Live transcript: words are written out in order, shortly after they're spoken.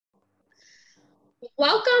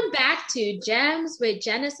Welcome back to Gems with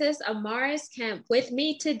Genesis Amaris Camp. With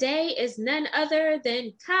me today is none other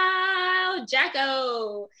than Kyle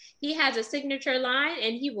Jacko. He has a signature line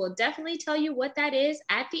and he will definitely tell you what that is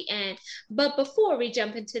at the end. But before we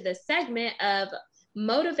jump into the segment of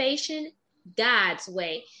motivation God's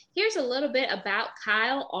way, here's a little bit about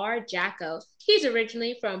Kyle R. Jacko. He's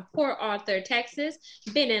originally from Port Arthur, Texas,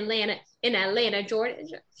 been in Atlanta, Georgia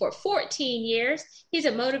for 14 years. He's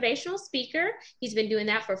a motivational speaker. He's been doing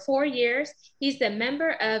that for 4 years. He's the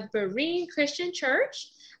member of Berean Christian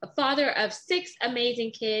Church, a father of six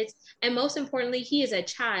amazing kids, and most importantly, he is a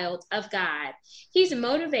child of God. He's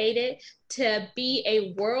motivated to be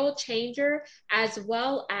a world changer as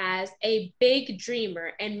well as a big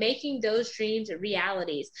dreamer and making those dreams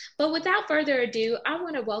realities. But without further ado, I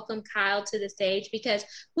want to welcome Kyle to the stage because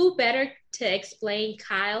who better to explain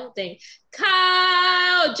Kyle than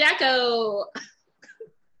Kyle Jacko?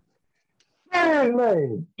 Hey,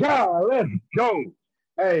 man, God, let's go.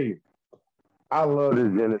 Hey, I love this,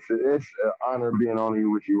 Genesis. It's an honor being on here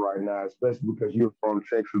with you right now, especially because you're from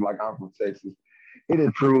Texas, like I'm from Texas. It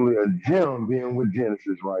is truly a gem being with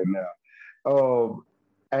Genesis right now.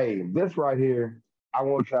 Hey, this right here, I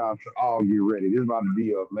want y'all to all get ready. This is about to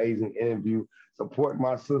be an amazing interview. Support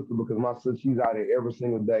my sister because my sister, she's out here every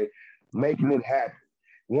single day making it happen.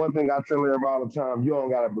 One thing I tell everybody all the time, you don't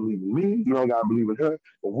gotta believe in me, you don't gotta believe in her,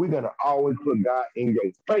 but we're gonna always put God in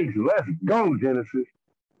your face. Let's go, Genesis.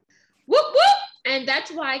 Whoop whoop. And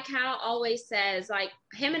that's why Cal always says, like,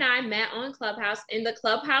 him and I met on Clubhouse in the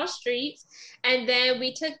Clubhouse streets. And then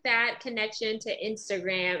we took that connection to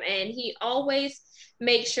Instagram. And he always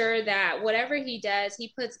makes sure that whatever he does,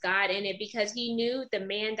 he puts God in it because he knew the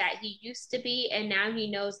man that he used to be. And now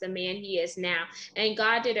he knows the man he is now. And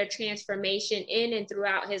God did a transformation in and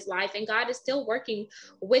throughout his life. And God is still working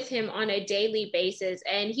with him on a daily basis.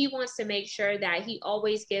 And he wants to make sure that he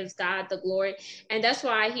always gives God the glory. And that's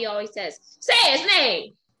why he always says, say his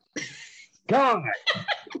name. God.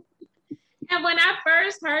 And when I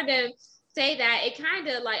first heard him say that, it kind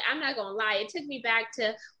of like, I'm not gonna lie, it took me back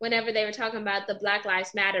to whenever they were talking about the Black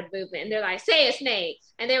Lives Matter movement, and they're like, say his name,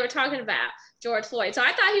 and they were talking about George Floyd. So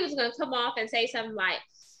I thought he was gonna come off and say something like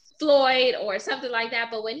Floyd or something like that.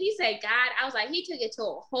 But when he said God, I was like, he took it to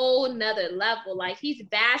a whole nother level. Like he's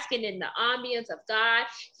basking in the ambience of God.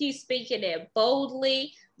 He's speaking it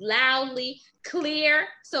boldly, loudly, clear,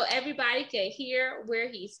 so everybody can hear where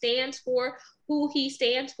he stands for, who he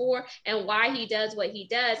stands for, and why he does what he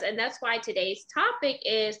does. And that's why today's topic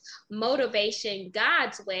is motivation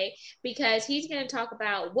God's way, because he's going to talk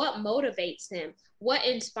about what motivates him, what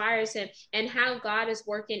inspires him, and how God is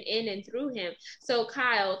working in and through him. So,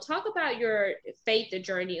 Kyle, talk about your faith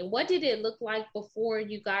journey and what did it look like before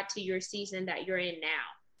you got to your season that you're in now?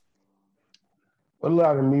 What a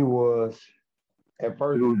lot of me was at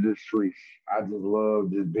first it was just streets. I just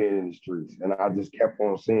loved just being in the streets. And I just kept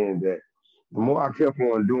on saying that the more I kept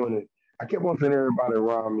on doing it, I kept on saying everybody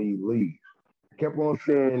around me leave. I kept on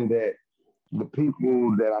saying that the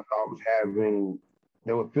people that I thought was having,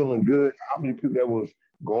 they were feeling good. How many people that was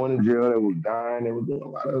going to jail, that was dying, they were doing a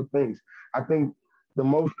lot of other things. I think the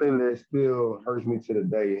most thing that still hurts me to the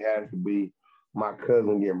day has to be my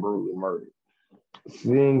cousin getting brutally murdered.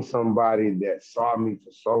 Seeing somebody that saw me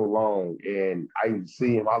for so long and I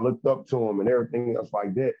see him, I looked up to him and everything else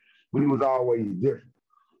like that, but he was always different.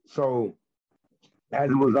 So as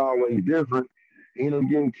it was always different, he ended up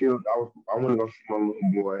getting killed. I went to go see my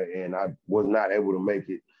little boy, and I was not able to make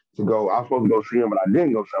it to go. I was supposed to go see him, but I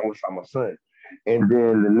didn't go see him. I went to see my son. And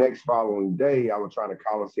then the next following day, I was trying to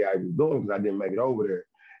call and see how he was doing because I didn't make it over there.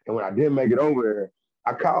 And when I didn't make it over there,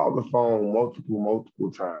 I called the phone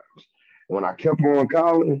multiple times. And when I kept on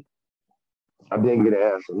calling, I didn't get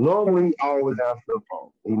an answer. Normally, I always answer the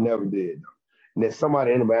phone. He never did. Though. And then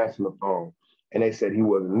somebody ended up answering the phone, and they said he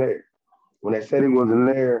wasn't there. When they said he wasn't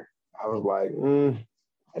there, I was like,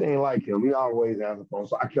 it ain't like him. He always answers the phone.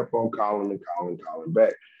 So I kept on calling and calling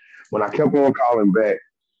back. When I kept on calling back,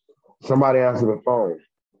 somebody answered the phone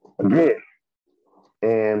again.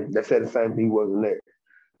 And they said the same thing, he wasn't there.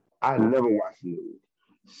 I never watched the news.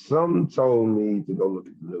 Some told me to go look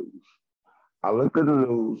at the news. I looked at the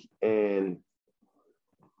news and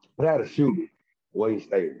it had a shooting where he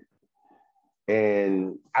stayed.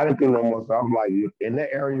 And I didn't think no more. So I'm like, in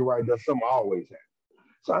that area right there, something always happens.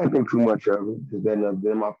 So I didn't think too much of it because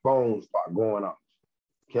then my phone started going off,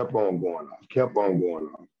 kept on going off, kept on going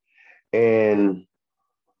off. And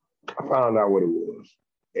I found out what it was.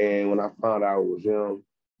 And when I found out it was him,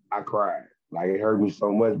 I cried. Like it hurt me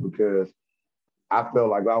so much because I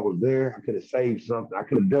felt like I was there. I could have saved something. I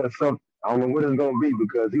could have done something. I don't know what it's gonna be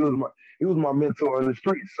because he was my mentor in the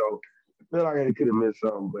street. So feel like I could have missed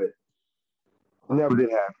something, but it never did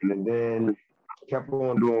happen. And then kept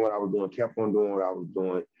on doing what I was doing, kept on doing what I was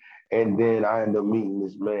doing. And then I ended up meeting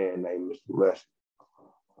this man named Mr. Lester.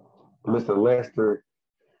 Mr. Lester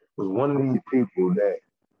was one of these people that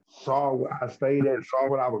saw what I stayed at, saw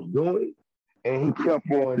what I was doing, and he kept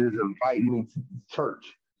on just inviting me to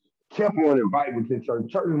church. Kept on inviting me to church.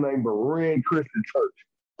 Church is named Berean Christian Church,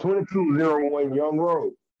 2201 Young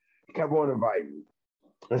Road. Kept on inviting me.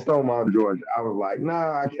 In Stonewall, Georgia. I was like,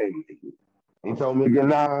 nah, I can't make it. He told me again,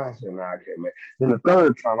 nah. I said, nah, I can't make it. Then the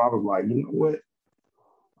third time, I was like, you know what?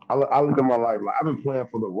 I look at my life like I've been playing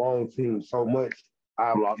for the wrong team so much.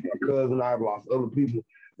 I've lost my cousin. I've lost other people.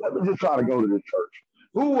 Let me just try to go to this church.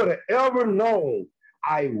 Who would have ever known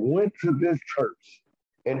I went to this church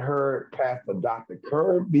and heard Pastor Dr.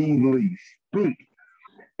 Kirby Lee speak?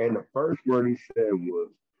 And the first word he said was,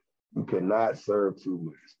 you cannot serve two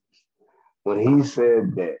masters. When he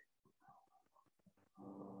said that,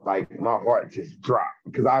 like my heart just dropped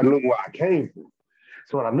because I knew where I came from.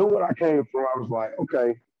 So when I knew where I came from, I was like,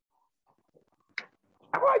 okay,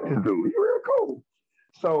 I like this dude. He's real cool.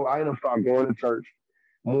 So I ended up starting going to church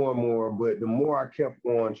more and more. But the more I kept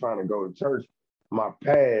on trying to go to church, my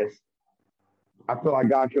past, I feel like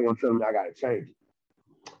God kept on telling me I got to change it.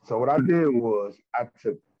 So what I did was I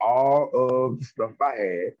took all of the stuff I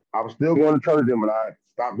had. I was still going to church then, but I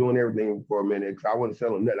stopped doing everything for a minute because I wasn't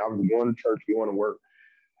selling nothing. I was going to church, going to work.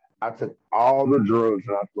 I took all the drugs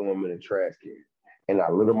and I threw them in a trash can and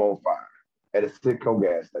I lit them on fire at a Citgo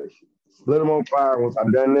gas station. Lit them on fire. Once I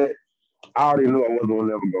done that, I already knew I wasn't going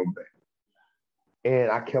to never go back.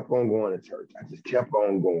 And I kept on going to church. I just kept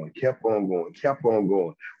on going, kept on going, kept on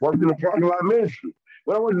going. Worked in the parking lot ministry.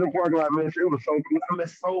 When I worked in the parking lot ministry, it was so cool. I met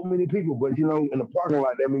so many people. But you know, in the parking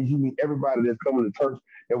lot, that means you meet everybody that's coming to church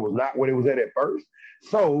that was not what it was at first.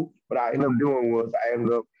 So what I ended up doing was I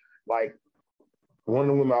ended up like one of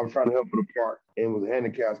the women I was trying to help for the park and it was a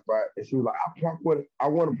handicap spot. And she was like, I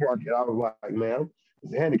want to park it. I was like, ma'am,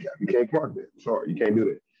 it's a handicap. You can't park there. Sorry, you can't do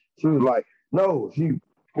that. She was like, no, she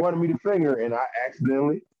pointed me the finger and I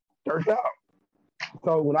accidentally cursed out.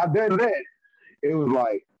 So when I did that, it was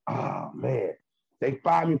like, oh man, they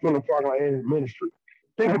fired me from the parking lot in ministry.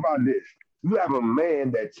 Think about this. You have a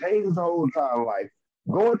man that changed his whole entire life,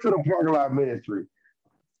 going to the parking lot ministry,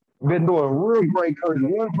 been doing real great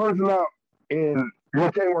cursing one person out, and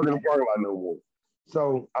you can't work in the parking lot no more.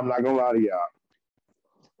 So I'm not gonna lie to y'all.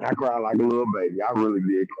 I cried like a little baby. I really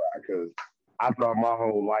did cry because I thought my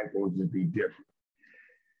whole life would just be different.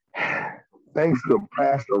 Thanks to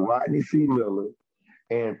Pastor Rodney C. Miller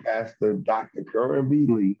and Pastor Dr. Curran B.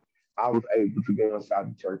 Lee, I was able to go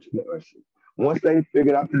inside the church and the usher. Once they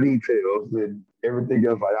figured out the details and everything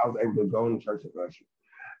else, like I was able to go in the church and usher.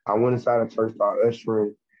 I went inside the church, started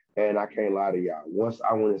ushering, and I can't lie to y'all. Once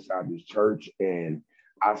I went inside this church and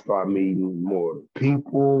I started meeting more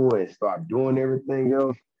people and started doing everything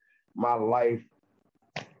else, my life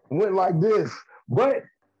went like this. But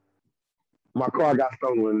my car got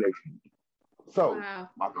stolen the next week. So wow.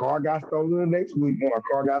 My car got stolen the next week. When my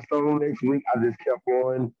car got stolen the next week, I just kept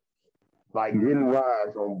on like getting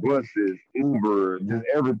rides on buses, Uber, just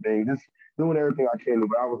everything, just doing everything I can do.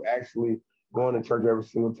 But I was actually going to church every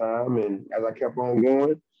single time. And as I kept on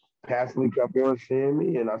going, Pastor kept on seeing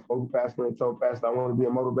me. And I spoke to Pastor and told Pastor I want to be a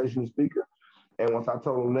motivational speaker. And once I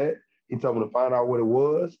told him that, he told me to find out what it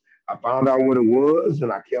was. I found out what it was,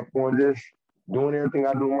 and I kept on just doing everything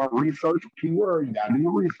I do in my research. Keyword, you gotta do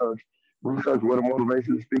your research. Research what a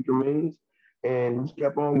motivational speaker means, and just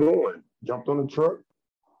kept on going. Jumped on the truck,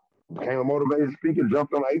 became a motivated speaker,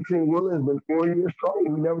 jumped on 18 wheeler, it's been 4 years strong,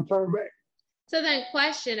 and we never turned back. So then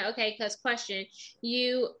question,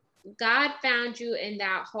 God found you in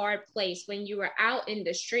that hard place when you were out in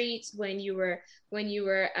the streets, when you were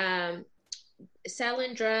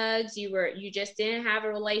selling drugs, you just didn't have a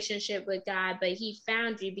relationship with God, but he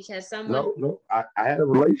found you because someone I had a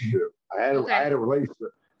relationship. I had a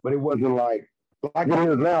relationship, but it wasn't like it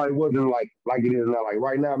is now. It wasn't like it is now. Like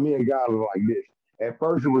right now, me and God are like this. At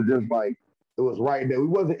first it was just like it was right there. We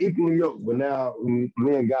wasn't equally yoked, but now me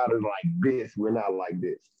and God is like this. We're not like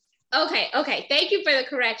this. Okay. Thank you for the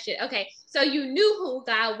correction. Okay, so you knew who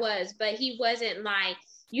God was, but he wasn't like,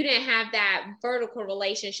 you didn't have that vertical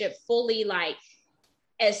relationship fully like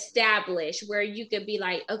established where you could be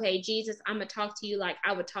like, okay, Jesus, I'm gonna talk to you like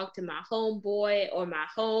I would talk to my homeboy or my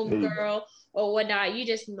homegirl or whatnot. You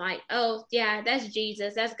just like, oh yeah, that's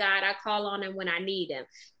Jesus, that's God. I call on him when I need him.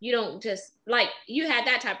 You don't just like, you had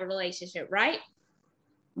that type of relationship, right?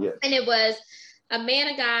 Yes. And it was a man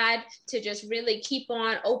of God to just really keep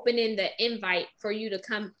on opening the invite for you to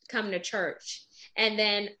come to church. And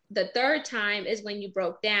then the third time is when you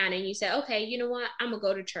broke down and you said, okay, you know what? I'm going to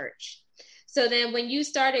go to church. So then when you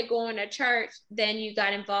started going to church, then you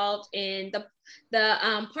got involved in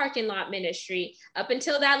the parking lot ministry up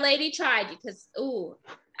until that lady tried you. Because, ooh,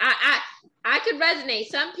 I could resonate.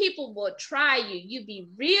 Some people will try you. You be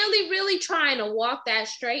really, really trying to walk that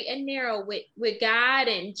straight and narrow with God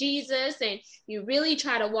and Jesus, and you really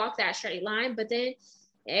try to walk that straight line. But then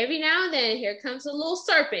every now and then, here comes a little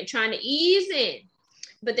serpent trying to ease in.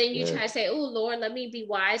 But then you try to say, oh, Lord, let me be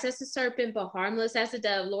wise as a serpent, but harmless as a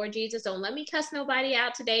dove. Lord Jesus, don't let me cuss nobody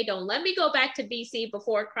out today. Don't let me go back to BC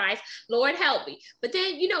before Christ. Lord, help me. But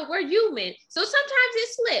then, we're human. So sometimes it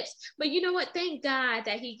slips. But you know what? Thank God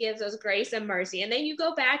that he gives us grace and mercy. And then you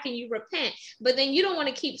go back and you repent. But then you don't want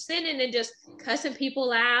to keep sinning and just cussing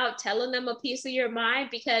people out, telling them a piece of your mind,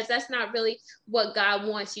 because that's not really what God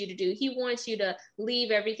wants you to do. He wants you to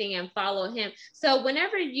leave everything and follow him. So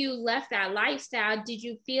whenever you left that lifestyle, did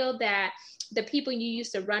you feel that the people you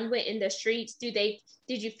used to run with in the streets, did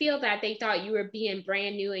you feel that they thought you were being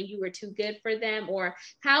brand new and you were too good for them? Or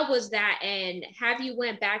how was that? And have you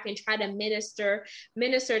went back and tried to minister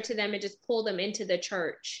to them and just pull them into the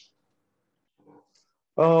church?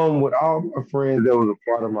 With all my friends that was a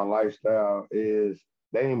part of my lifestyle is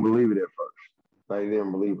they didn't believe it at first. They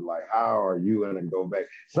didn't believe it. Like, how are you gonna go back?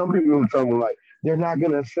 Some people would tell me like, they're not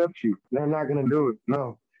gonna accept you. They're not gonna do it.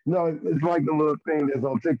 No, no, it's like the little thing that's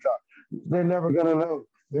on TikTok. They're never gonna know.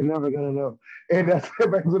 They're never gonna know. And that's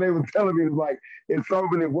what they were telling me. It's like in so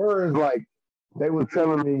many words, like they were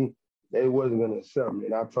telling me they wasn't gonna accept me.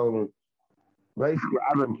 And I told them basically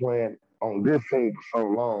I've been playing on this thing for so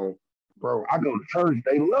long, bro. I go to church,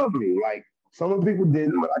 they love me. Like some of the people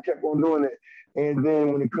didn't, but I kept on doing it. And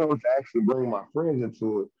then when it comes to actually bringing my friends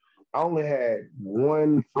into it, I only had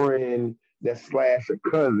one friend that slash a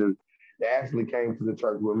cousin that actually came to the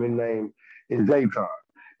church with me. His name is Jayton.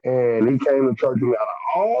 And he came to church with me. Out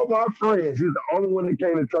of all my friends, he's the only one that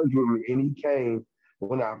came to church with me. And he came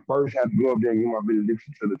when I first had to go up there and get my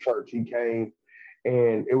benediction to the church. He came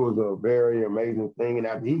and it was a very amazing thing. And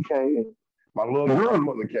after he came, my little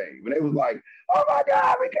grandmother came. And they was like, oh my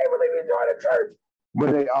God, we can't believe you joined the church.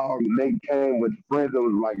 But they came with friends that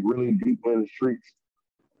was like really deep in the streets.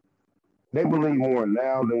 They believe more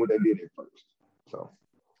now than what they did at first. So,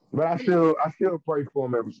 but I still pray for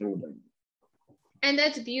them every single day. And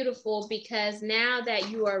that's beautiful, because now that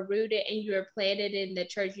you are rooted and you are planted in the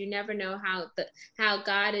church, you never know how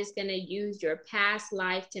God is going to use your past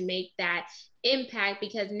life to make that impact,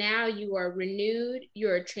 because now you are renewed,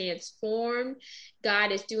 you're transformed.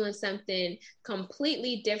 God is doing something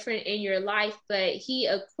completely different in your life, but he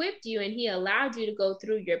equipped you and he allowed you to go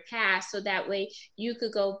through your past so that way you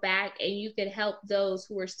could go back and you could help those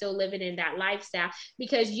who are still living in that lifestyle,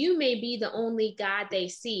 because you may be the only God they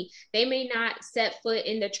see. They may not set foot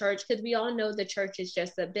in the church, because we all know the church is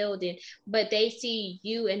just a building, but they see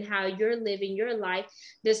you and how you're living your life.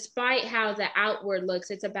 Despite how the outward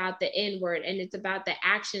looks, it's about the inward, and it's about the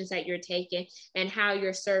actions that you're taking and how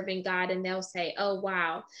you're serving God. And they'll say, oh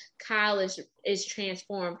wow, Kyle is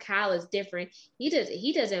transformed. Kyle is different. He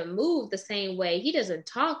doesn't move the same way. He doesn't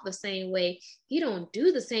talk the same way. He don't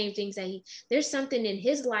do the same things there's something in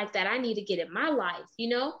his life that I need to get in my life.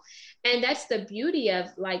 And that's the beauty of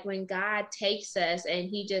like when God takes us and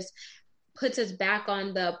he just puts us back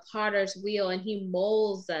on the potter's wheel and he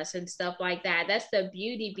molds us and stuff like that. That's the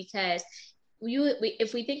beauty, because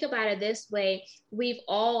if we think about it this way, we've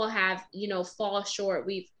all have fall short.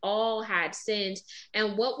 We've all had sins.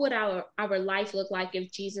 And what would our life look like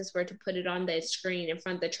if Jesus were to put it on the screen in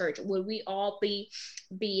front of the church? Would we all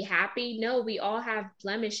be happy? No, we all have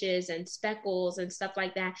blemishes and speckles and stuff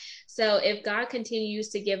like that. So if God continues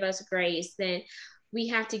to give us grace, then we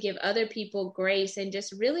have to give other people grace and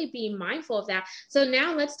just really be mindful of that. So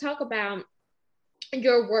now let's talk about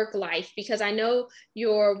your work life, because I know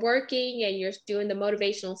you're working and you're doing the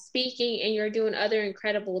motivational speaking and you're doing other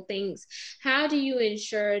incredible things. How do you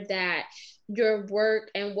ensure that your work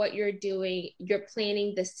and what you're doing, you're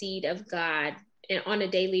planting the seed of God on a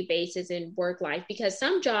daily basis in work life? Because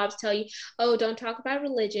some jobs tell you, oh, don't talk about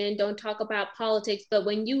religion, don't talk about politics, but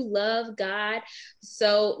when you love God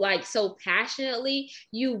so passionately,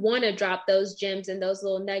 you want to drop those gems and those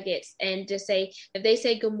little nuggets and just say, if they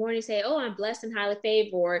say good morning, say, oh, I'm blessed and highly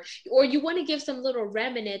favored, or you want to give some little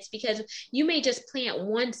remnants, because you may just plant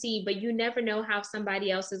one seed, but you never know how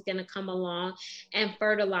somebody else is going to come along and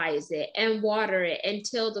fertilize it and water it and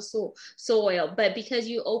till the soil. But because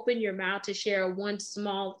you open your mouth to share one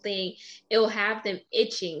small thing, it'll have them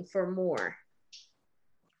itching for more.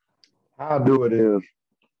 How I do it is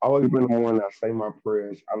I wake up in the morning, I say my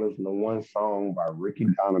prayers. I listen to one song by Ricky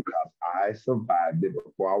Donna because I survived it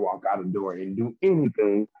before I walk out the door and do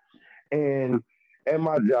anything. And at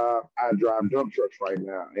my job, I drive dump trucks right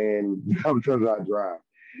now. And dump trucks I drive,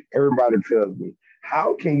 everybody tells me,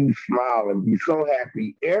 how can you smile and be so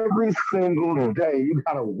happy every single day? You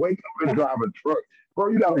gotta wake up and drive a truck. Bro,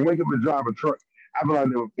 you gotta wake up and drive a truck. I've been out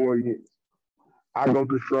there for 4 years. I go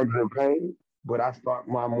through struggles and pain, but I start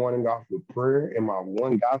my morning off with prayer and my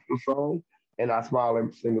one gospel song, and I smile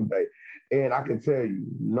every single day. And I can tell you,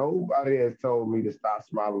 nobody has told me to stop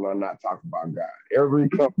smiling or not talk about God. Every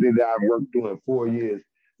company that I've worked through in 4 years,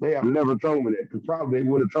 they have never told me that. Because probably they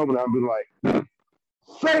would have told me, I'd be like,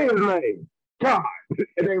 say his name, God.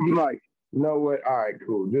 And they'd be like, you know what? All right,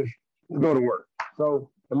 cool. Just go to work. So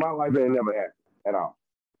in my life, it ain't never happened at all.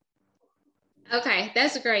 Okay,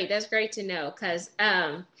 that's great. That's great to know because,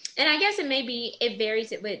 and I guess it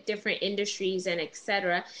varies with different industries and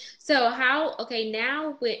etc. So okay,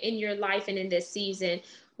 now in your life and in this season,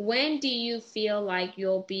 when do you feel like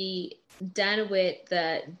you'll be done with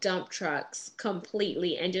the dump trucks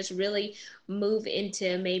completely and just really move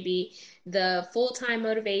into maybe the full-time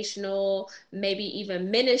motivational, maybe even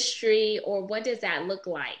ministry, or what does that look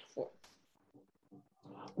like for?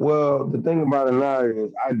 Well, the thing about it now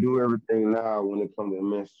is I do everything now when it comes to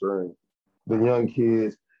mentoring the young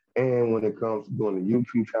kids and when it comes to doing the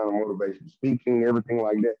YouTube channel, motivation speaking, everything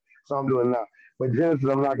like that. So I'm doing now. But Genesis,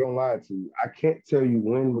 I'm not gonna lie to you. I can't tell you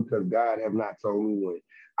when because God have not told me when.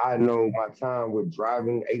 I know my time with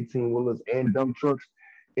driving 18 wheelers and dump trucks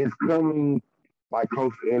is coming like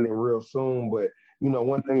close to ending real soon. But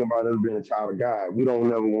one thing about us being a child of God, we don't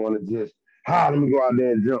never want to just let me go out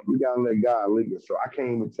there and jump. We gotta let God lead us. So I can't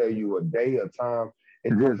even tell you a day or time.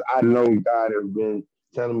 It just I know God has been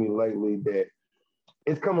telling me lately that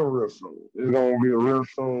it's coming real soon. It's gonna be real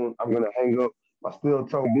soon. I'm gonna hang up my steel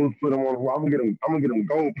toe boots, put them on the wall. I'm gonna get them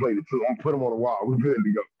gold plated too. I'm gonna put them on the wall. We're good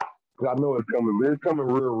to go. Cause I know it's coming, but it's coming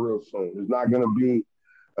real soon. It's not gonna be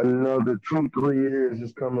another 2, 3 years.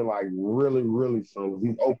 It's coming like really soon.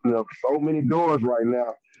 He's opening up so many doors right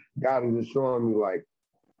now. God is just showing me like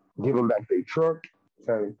give them back their truck,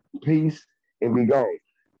 say peace, and be gone.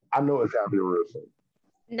 I know it's happening real soon.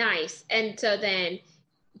 Nice. And so then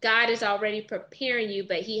God is already preparing you,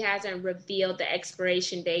 but he hasn't revealed the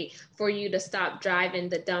expiration date for you to stop driving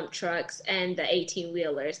the dump trucks and the 18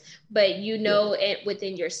 wheelers. But you know it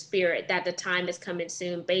within your spirit that the time is coming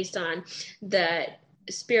soon based on the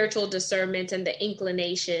spiritual discernment and the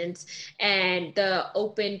inclinations and the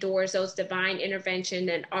open doors, those divine intervention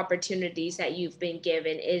and opportunities that you've been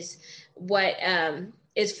given is what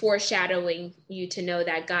is foreshadowing you to know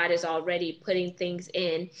that God is already putting things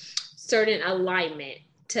in certain alignment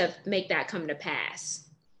to make that come to pass.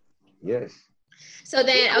 Yes. So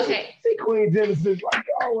then, okay. See Queen Genesis, like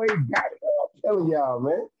always got it. I'm telling y'all,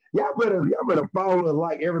 man. Y'all better follow and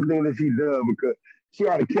like everything that she does because she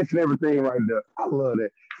already catching everything right there. I love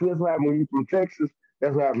that. See, that's what happens when you from Texas.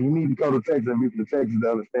 That's what happens. You need to go to Texas and be from Texas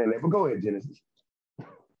to understand that. But go ahead, Genesis. I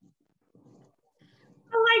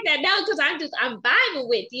like that. No, because I'm vibing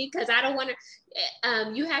with you because I don't want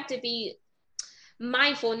to. You have to be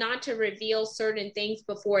mindful not to reveal certain things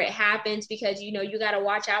before it happens because you got to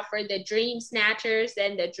watch out for the dream snatchers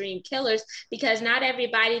and the dream killers because not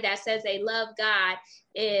everybody that says they love God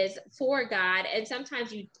is for God, and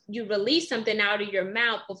sometimes you release something out of your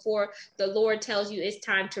mouth before the Lord tells you it's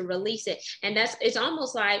time to release it. And it's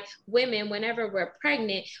almost like women, whenever we're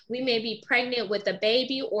pregnant, we may be pregnant with a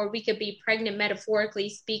baby or we could be pregnant metaphorically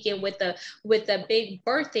speaking with a big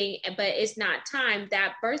birthing, but it's not time.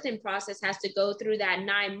 That birthing process has to go through that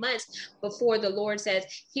 9 months before the Lord says,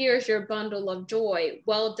 here's your bundle of joy,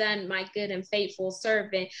 well done my good and faithful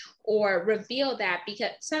servant, or reveal that,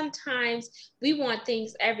 because sometimes we want things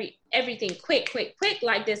everything quick,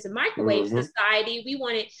 like this microwave society. We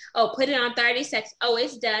want it, put it on 30 seconds,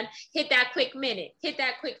 it's done, hit that quick minute, hit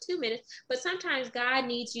that quick 2 minutes. But sometimes God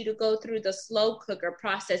needs you to go through the slow cooker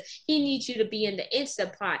process. He needs you to be in the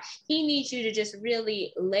Instant Pot. He needs you to just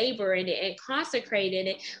really labor in it and consecrate in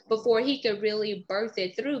it before he could really birth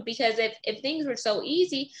it through. Because if things were so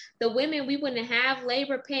easy, the women, we wouldn't have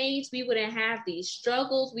labor pains, we wouldn't have these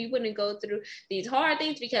struggles, we wouldn't go through these hard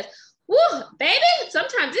things because woo, baby,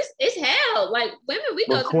 sometimes it's hell. Like women, we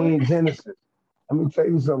go through. Queen Genesis, let me tell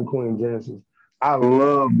you something, Queen Genesis. I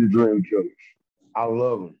love the dream killers. I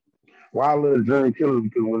love them. Why I love the dream killers?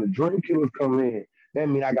 Because when the dream killers come in, that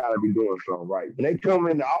means I gotta be doing something right. When they come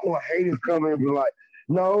in, all the haters come in and be like,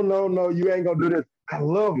 no, you ain't gonna do this. I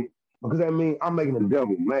love them because that means I'm making the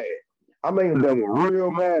devil mad. I'm making the devil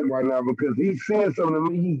real mad right now because he's saying something to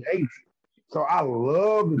me he hates it. So I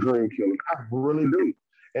love the dream killers. I really do.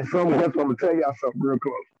 And some that's what I'm gonna tell y'all something real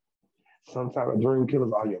close. Sometimes dream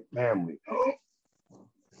killers are your family.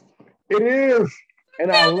 It is.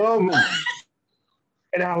 And I love them.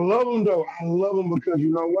 And I love them though. I love them because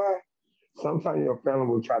you know why? Sometimes your family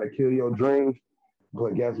will try to kill your dreams,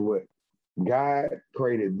 but guess what? God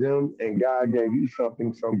created them and God gave you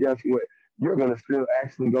something. So guess what? You're gonna still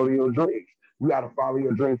actually go to your dreams. You gotta follow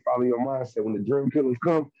your dreams, follow your mindset. When the dream killers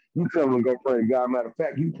come, you tell them to go pray to God. Matter of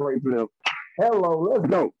fact, you pray for them. Hello, let's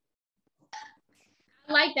go.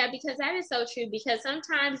 Like that because that is so true, because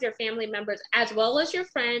sometimes your family members as well as your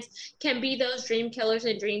friends can be those dream killers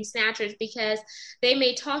and dream snatchers, because they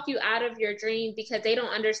may talk you out of your dream because they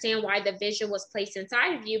don't understand why the vision was placed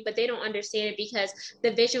inside of you, but they don't understand it because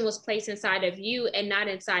the vision was placed inside of you and not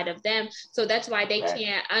inside of them. So that's why they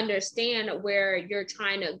can't understand where you're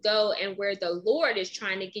trying to go and where the Lord is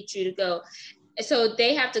trying to get you to go. So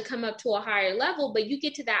they have to come up to a higher level, but you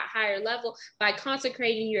get to that higher level by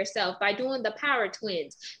consecrating yourself, by doing the power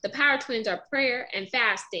twins. The power twins are prayer and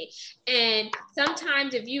fasting. And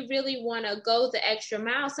sometimes if you really want to go the extra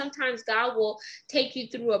mile, sometimes God will take you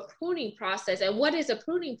through a pruning process. And what is a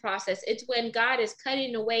pruning process? It's when God is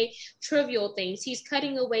cutting away trivial things. He's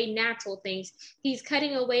cutting away natural things. He's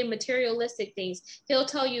cutting away materialistic things. He'll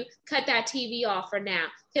tell you, cut that TV off for now.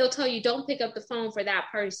 He'll tell you, don't pick up the phone for that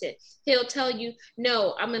person. He'll tell you,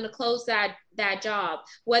 no, I'm going to close that job,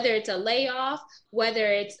 whether it's a layoff, whether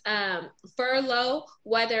it's furlough,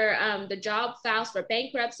 whether the job files for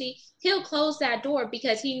bankruptcy. He'll close that door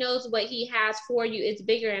because he knows what he has for you is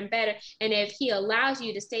bigger and better. And if he allows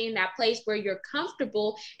you to stay in that place where you're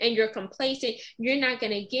comfortable and you're complacent, you're not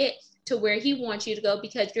going to get to where he wants you to go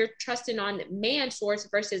because you're trusting on man's source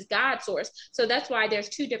versus God's source. So that's why there's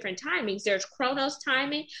two different timings. There's Chronos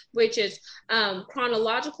timing, which is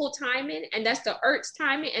chronological timing, and that's the Earth's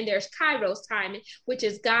timing, and there's Kairos timing, which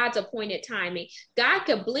is God's appointed timing. God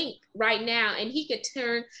could blink right now and he could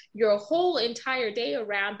turn your whole entire day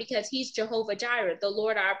around because he's Jehovah Jireh, the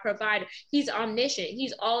Lord our provider. He's omniscient,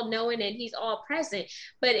 he's all knowing, and he's all present.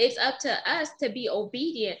 But it's up to us to be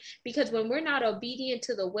obedient, because when we're not obedient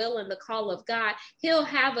to the will and the call of God, he'll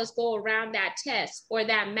have us go around that test or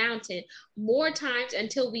that mountain more times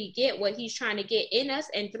until we get what he's trying to get in us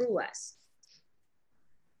and through us.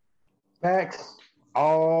 Facts,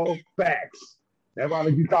 all facts. That's why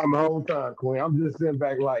I keep talking the whole time, Queen. I'm just sitting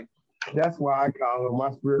back like, that's why I call her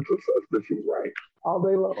my spiritual sister. She's right. All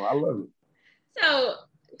day long. I love it. So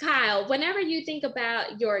Kyle, whenever you think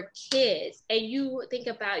about your kids and you think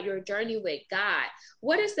about your journey with God,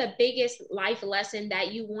 what is the biggest life lesson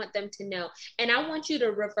that you want them to know? And I want you to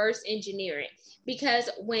reverse engineer it, because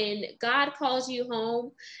when God calls you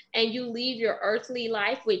home and you leave your earthly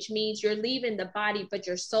life, which means you're leaving the body, but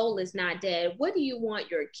your soul is not dead, what do you want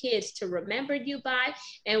your kids to remember you by?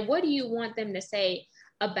 And what do you want them to say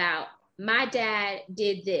about, my dad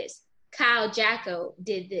did this, Kyle Jacko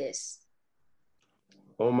did this?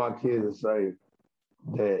 I want my kids to say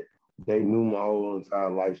that they knew my whole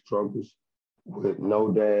entire life struggles with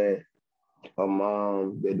no dad, a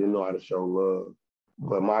mom that didn't know how to show love.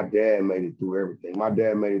 But my dad made it through everything. My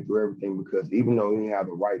dad made it through everything because even though he didn't have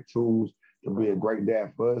the right tools to be a great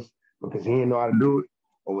dad for us, because he didn't know how to do it,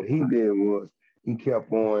 but what he did was he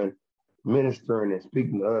kept on ministering and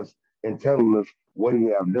speaking to us and telling us what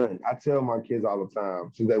he have done. I tell my kids all the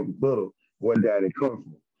time, since they were little, what dad had come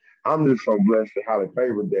from. I'm just so blessed and highly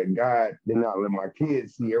favored that God did not let my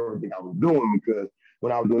kids see everything I was doing, because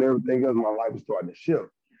when I was doing everything else, my life was starting to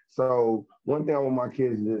shift. So one thing I want my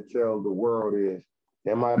kids to tell the world is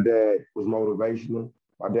that my dad was motivational.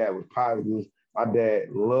 My dad was positive. My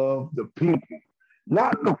dad loved the people,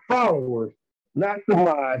 not the followers, not the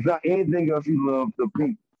minds, not anything else. He loved the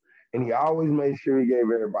people. And he always made sure he gave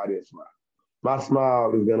everybody a smile. My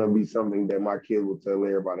smile is gonna be something that my kids will tell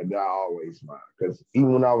everybody that I always smile. Because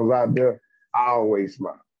even when I was out there, I always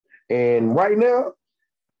smile. And right now,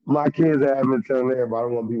 my kids have been telling everybody I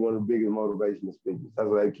want to be one of the biggest motivational speakers. That's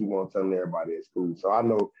what they keep on telling everybody at school. So I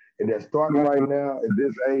know if they're starting right now at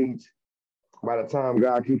this age, by the time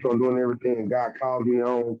God keeps on doing everything and God calls me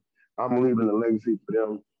home, I'm leaving a legacy for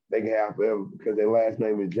them they can have forever, because their last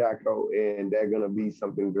name is Jacko, and they're gonna be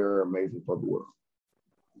something very amazing for the world.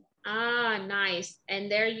 Ah, nice.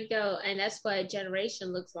 And there you go. And that's what a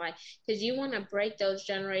generation looks like. Because you want to break those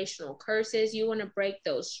generational curses. You want to break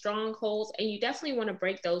those strongholds. And you definitely want to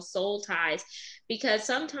break those soul ties. Because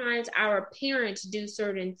sometimes our parents do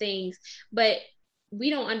certain things, but we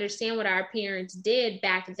don't understand what our parents did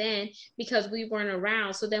back then because we weren't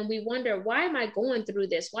around. So then we wonder, why am I going through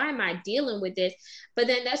this? Why am I dealing with this? But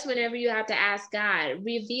then that's whenever you have to ask God,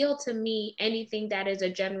 reveal to me anything that is a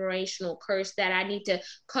generational curse that I need to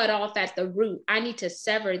cut off at the root. I need to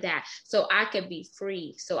sever that so I could be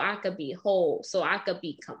free, so I could be whole, so I could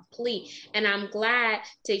be complete. And I'm glad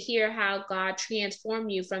to hear how God transformed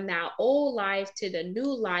you from that old life to the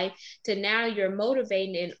new life, to now you're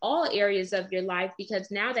motivating in all areas of your life,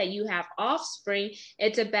 because now that you have offspring,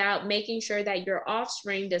 it's about making sure that your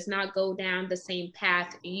offspring does not go down the same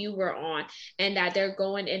path you were on, and that they're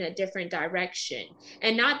going in a different direction.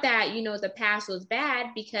 And not that, you know, the past was bad,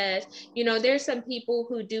 because, you know, there's some people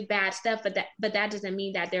who do bad stuff, but that doesn't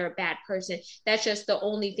mean that they're a bad person. That's just the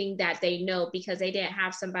only thing that they know, because they didn't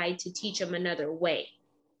have somebody to teach them another way.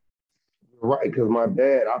 Right, because my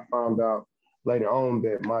dad, I found out later on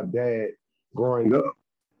that my dad, growing up,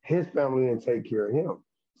 his family didn't take care of him.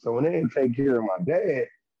 So when they didn't take care of my dad,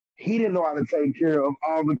 he didn't know how to take care of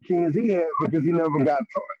all the kids he had because he never got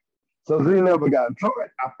taught. So since he never got taught,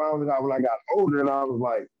 I found it out when I got older, and I was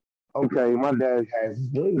like, okay, my dad has his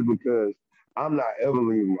wings because I'm not ever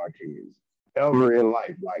leaving my kids ever in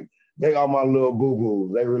life. Like they are my little boo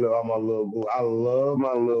boos. They really are my little boo. I love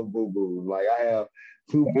my little boo boos. Like I have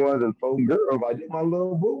two boys and four girls. Like they're my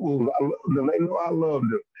little boo boos. I love them. They know I love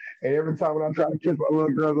them. And every time when I try to kiss my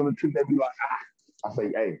little girls on the cheek, they be like, ah. I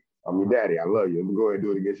say, hey, I'm your daddy. I love you. Let me go ahead and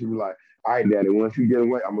do it again. She be like, all right, daddy. Once you get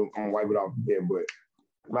away, I'm gonna wipe it off again. But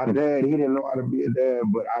my dad, he didn't know how to be a dad,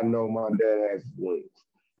 but I know my dad has his wings.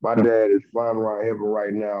 My dad is flying around heaven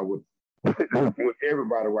right now with with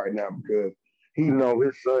everybody right now because he know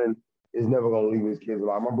his son is never gonna leave his kids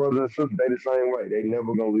alive. My brothers and sisters, they the same way. They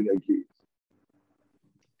never gonna leave their kids.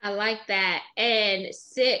 I like that. And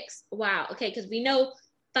 6, wow. Okay, because we know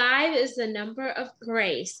 5 is the number of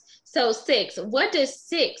grace. So 6, what does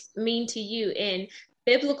 6 mean to you in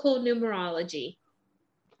biblical numerology?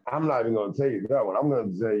 I'm not even gonna tell you that one. I'm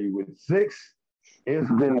gonna tell you with 6, it's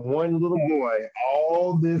been one little boy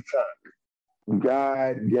all this time.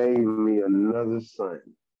 God gave me another son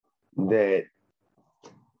that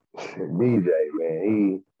DJ,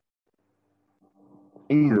 man,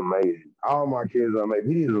 he's amazing. All my kids are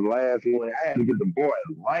amazing. He's the last one. I had to get the boy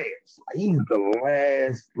last. Like, he's the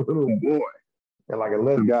last little boy. And like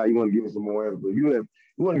unless God, you want to give me some more else, but you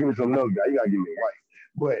want to give me some other guy, you gotta give me a wife.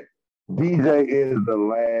 But DJ is the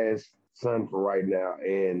last son for right now.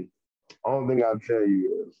 And only thing I'll tell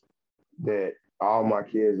you is that all my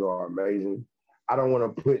kids are amazing. I don't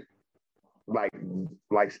want to put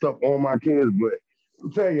like stuff on my kids, but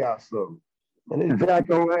I'll tell y'all something. And this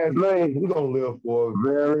Jacko last name, he's gonna live for a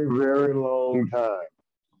very, very long time.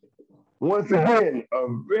 Once again, a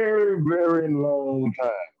very, very long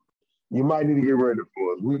time. You might need to get ready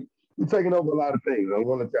for us. We're taking over a lot of things. I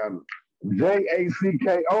want to tell you.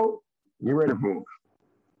 Jacko, get ready for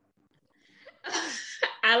us.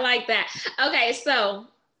 I like that. Okay, so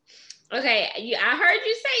I heard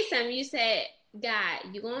you say something. You said,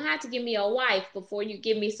 God, you're gonna have to give me a wife before you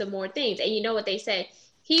give me some more things. And you know what they say?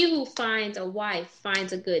 He who finds a wife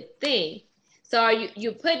finds a good thing. So are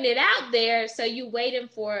you putting it out there? So you waiting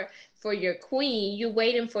for your queen, you're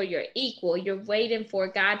waiting for your equal, you're waiting for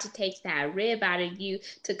God to take that rib out of you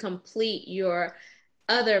to complete your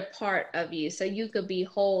other part of you, so you could be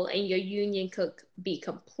whole and your union could be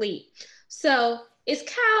complete. So is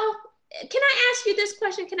Cal, can I ask you this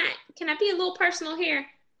question? Can I be a little personal here?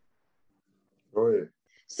 Go ahead.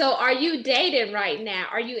 So are you dating right now?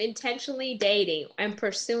 Are you intentionally dating and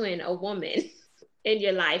pursuing a woman in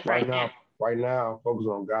your life right now? Right now, focus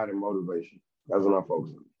on God and motivation. That's what I'm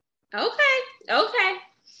focusing on. Okay.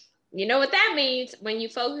 You know what that means? When you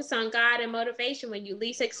focus on God and motivation, when you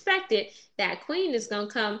least expect it, that queen is going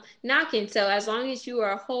to come knocking. So as long as you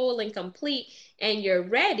are whole and complete and you're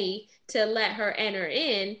ready to let her enter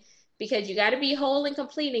in, because you got to be whole and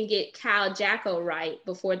complete and get Cal Jacko right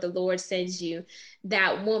before the Lord sends you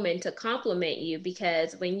that woman to compliment you.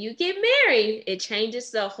 Because when you get married, it changes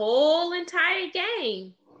the whole entire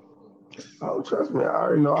game. Oh, trust me. I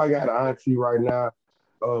already know I got an auntie right now.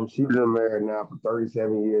 She's been married now for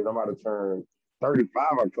 37 years. I'm about to turn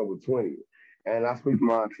 35 October 20th. And I speak to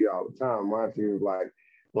my auntie all the time. My auntie was like,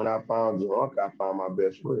 when I found your uncle, I found my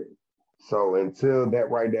best friend. So until that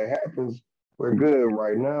right there happens, we're good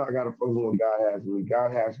right now. I got to focus on what God has for me.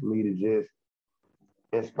 God has for me to just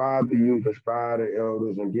inspire the youth, inspire the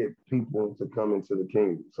elders, and get people to come into the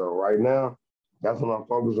kingdom. So right now, that's what I'm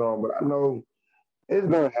focused on. But I know it's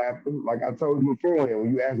gonna happen. Like I told you beforehand,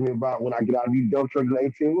 when you asked me about when I get out of these dump trucks and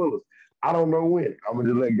 18 wheelers, I don't know when. I'm gonna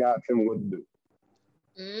just let God tell me what to do.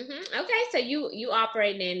 Okay, so you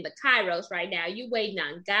operating in the Kairos right now. You waiting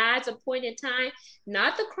on God's appointed time,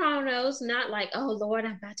 not the Chronos, not like, oh Lord,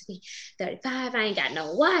 I'm about to be 35. I ain't got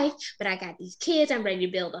no wife, but I got these kids. I'm ready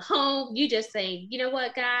to build a home. You just saying, you know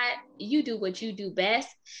what, God, you do what you do best.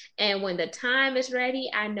 And when the time is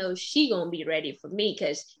ready, I know she gonna be ready for me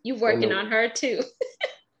because you working on her too.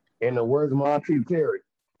 In the words of Monty Terry,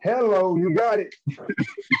 hello, you got it.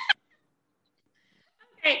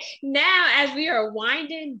 Okay, now as we are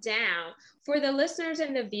winding down, for the listeners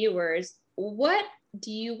and the viewers, what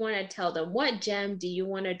do you want to tell them? What gem do you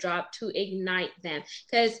want to drop to ignite them?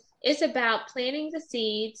 Because it's about planting the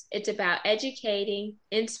seeds, it's about educating,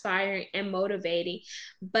 inspiring, and motivating,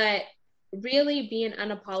 but really being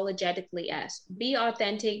unapologetically us. Be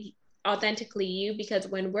authentically you, because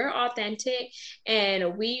when we're authentic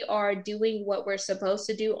and we are doing what we're supposed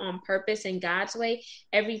to do on purpose in God's way,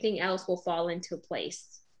 everything else will fall into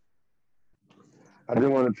place. I just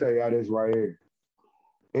want to tell y'all this right here.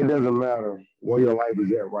 It doesn't matter where your life is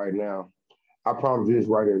at right now. I promise you this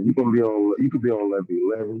right here. You could be on level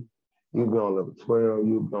 11, you could be on level 12,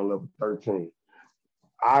 you could be on level 13.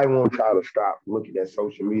 I want y'all to stop looking at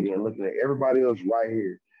social media and looking at everybody else right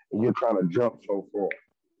here, and you're trying to jump so far.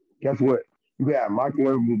 Guess what? You got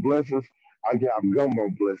microwavable blessings. I got gumbo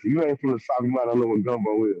blessings. You ain't from the south, you might not know what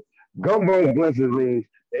gumbo is. Gumbo blessings means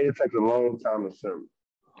that it takes a long time to simmer.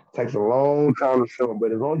 It takes a long time to simmer,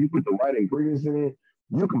 but as long as you put the right ingredients in it,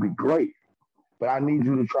 you can be great. But I need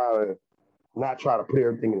you to try to not try to put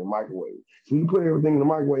everything in the microwave. So you put everything in the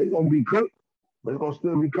microwave, it's gonna be cooked, but it's gonna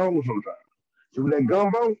still be cold sometimes. So with that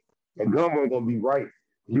gumbo gonna be right.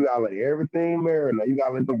 You gotta let everything marinate. You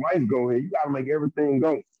gotta let the rice go in. You gotta make everything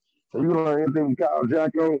go. So you learn anything with Kyle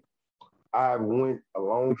Jacko. I went a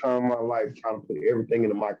long time in my life trying to put everything in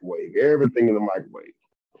the microwave. Everything in the microwave.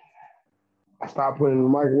 I stopped putting it in the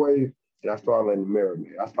microwave and I started letting it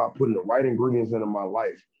marinate. I started putting the right ingredients into my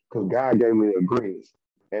life because God gave me the ingredients.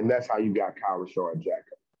 And that's how you got Kyle Rashard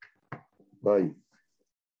Jacko. But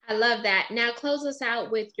I love that. Now close us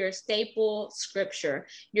out with your staple scripture,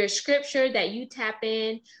 your scripture that you tap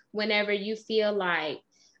in whenever you feel like,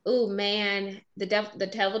 oh man,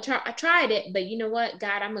 I tried it, but you know what,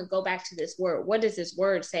 God, I'm gonna go back to this word. What does this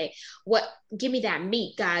word say? What? Give me that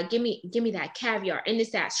meat, God. Give me that caviar, and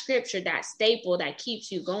it's that scripture, that staple that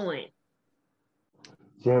keeps you going.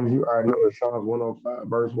 James, you already know it's Psalms 105,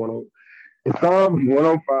 verse 10. It's Psalms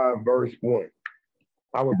 105, verse 1.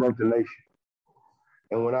 I will birth the nation.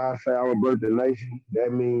 And when I say I will birth the nation,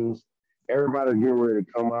 that means everybody's getting ready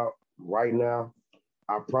to come out right now.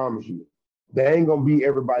 I promise you. They ain't gonna be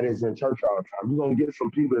everybody that's in church all the time. You're gonna get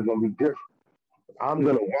some people that's gonna be different. I'm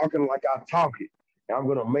gonna walk in like I talk it. And I'm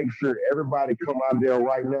gonna make sure everybody come out there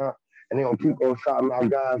right now and they're gonna keep on shouting out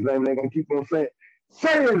God's name. They're gonna keep on saying,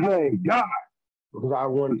 say his name, God. Because I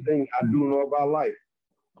one thing I do know about life.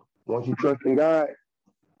 Once you trust in God,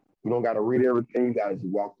 you don't gotta read everything, you gotta just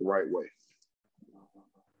walk the right way.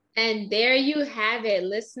 And there you have it,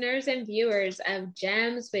 listeners and viewers of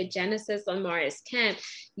Gems with Genesis Amaris Kemp.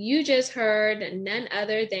 You just heard none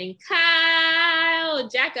other than Kyle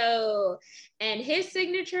Jacko. And his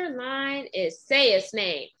signature line is say his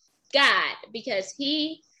name, God, because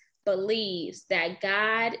he believes that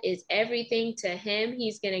God is everything to him.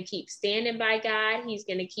 He's going to keep standing by God. He's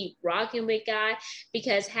going to keep rocking with God,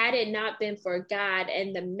 because had it not been for God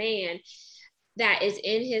and the man that is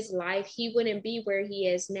in his life, he wouldn't be where he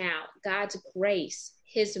is now. God's grace,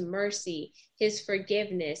 his mercy, his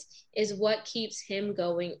forgiveness is what keeps him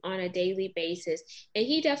going on a daily basis. And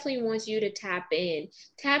he definitely wants you to tap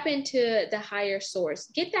into the higher source,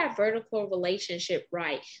 get that vertical relationship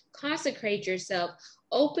right, consecrate yourself,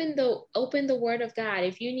 open the word of God.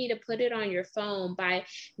 If you need to put it on your phone by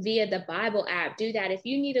via the Bible app, do that. If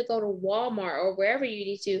you need to go to Walmart or wherever you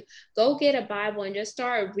need to, go get a Bible and just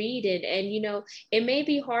start reading. And it may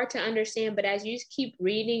be hard to understand, but as you keep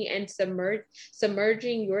reading and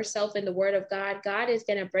submerging yourself in the word of God, God is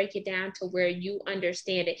going to break it down to where you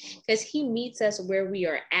understand it, because he meets us where we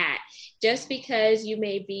are at. Just because you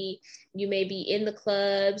may be in the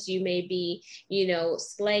clubs, you may be,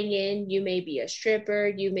 slanging, you may be a stripper,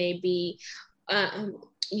 you may be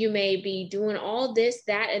doing all this,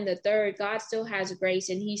 that, and the third. God still has grace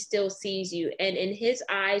and he still sees you. And in his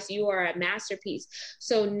eyes, you are a masterpiece.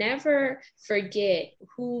 So never forget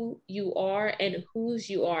who you are and whose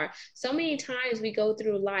you are. So many times we go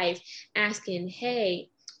through life asking, hey,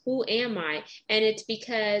 who am I? And it's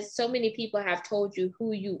because so many people have told you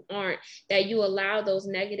who you aren't, that you allow those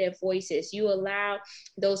negative voices, you allow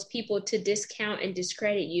those people to discount and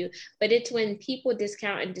discredit you. But it's when people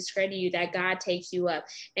discount and discredit you that God takes you up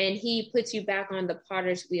and he puts you back on the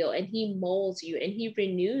potter's wheel and he molds you and he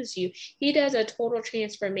renews you. He does a total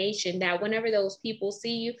transformation that whenever those people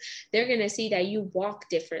see you, they're going to see that you walk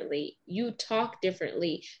differently, you talk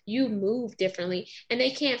differently, you move differently, and they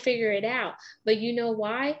can't figure it out. But you know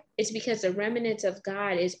why? It's because the remnants of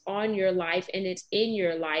God is on your life and it's in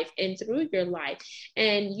your life and through your life.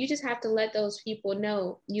 And you just have to let those people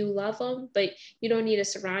know you love them, but you don't need to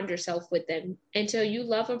surround yourself with them. Until you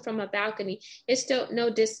love them from a balcony, it's still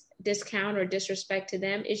no discount or disrespect to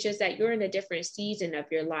them. It's just that you're in a different season of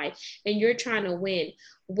your life and you're trying to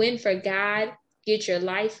win for God, get your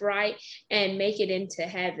life right, and make it into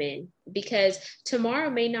heaven, because tomorrow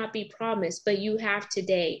may not be promised, but you have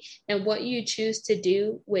today, and what you choose to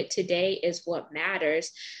do with today is what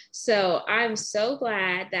matters. So I'm so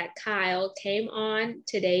glad that Kyle came on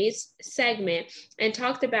today's segment and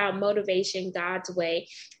talked about motivation God's way,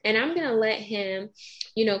 and I'm going to let him,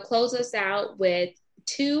 close us out with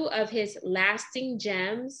 2 of his lasting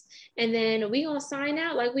gems, and then we're going to sign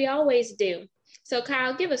out like we always do. So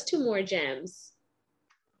Kyle, give us 2 more gems.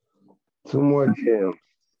 2 more gems.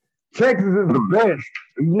 Texas is the best.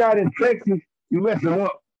 If you're not in Texas, you messing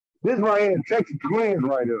up. This right here, Texas Twins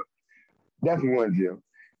right up. That's 1 gem.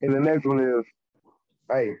 And the next one is,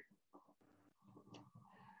 hey,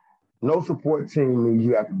 no support team means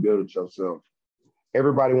you have to build it yourself.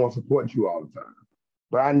 Everybody wants to support you all the time.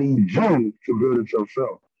 But I need you to build it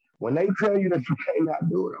yourself. When they tell you that you cannot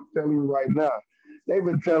do it, I'm telling you right now, they've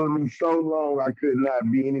been telling me so long I could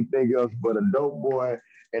not be anything else but a dope boy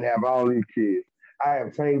and have all these kids. I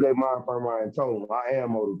have changed their mind from my and told them I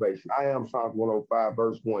am motivation. I am Psalms 105,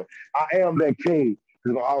 verse 1. I am that king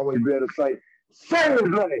who's going to always be able to say his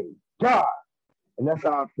name, God. And that's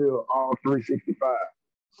how I feel all 365.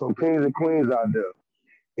 So kings and queens out there,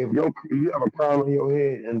 if you have a crown on your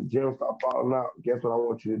head and the gems start falling out, guess what I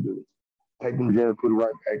want you to do? Take them gems, put it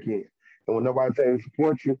right back in. And when nobody tells you to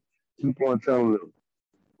support you, keep on telling them,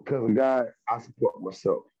 because of God, I support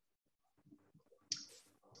myself.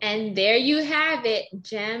 And there you have it,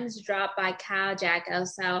 gems dropped by Kyle Jacko.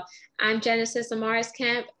 So I'm Genesis Amaris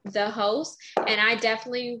Kemp, the host, and I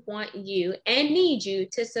definitely want you and need you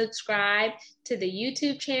to subscribe to the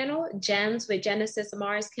YouTube channel, Gems with Genesis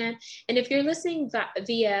Amaris Kemp. And if you're listening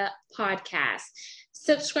via podcast,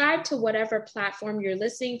 subscribe to whatever platform you're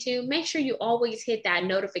listening to. Make sure you always hit that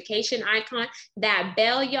notification icon, that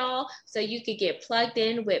bell, y'all, so you could get plugged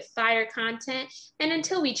in with fire content. And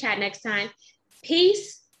until we chat next time,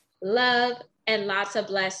 peace, love, and lots of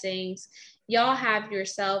blessings. Y'all have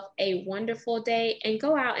yourself a wonderful day and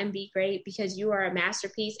go out and be great, because you are a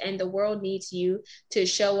masterpiece and the world needs you to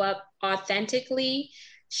show up authentically,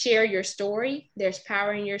 share your story. There's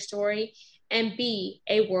power in your story, and be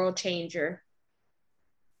a world changer.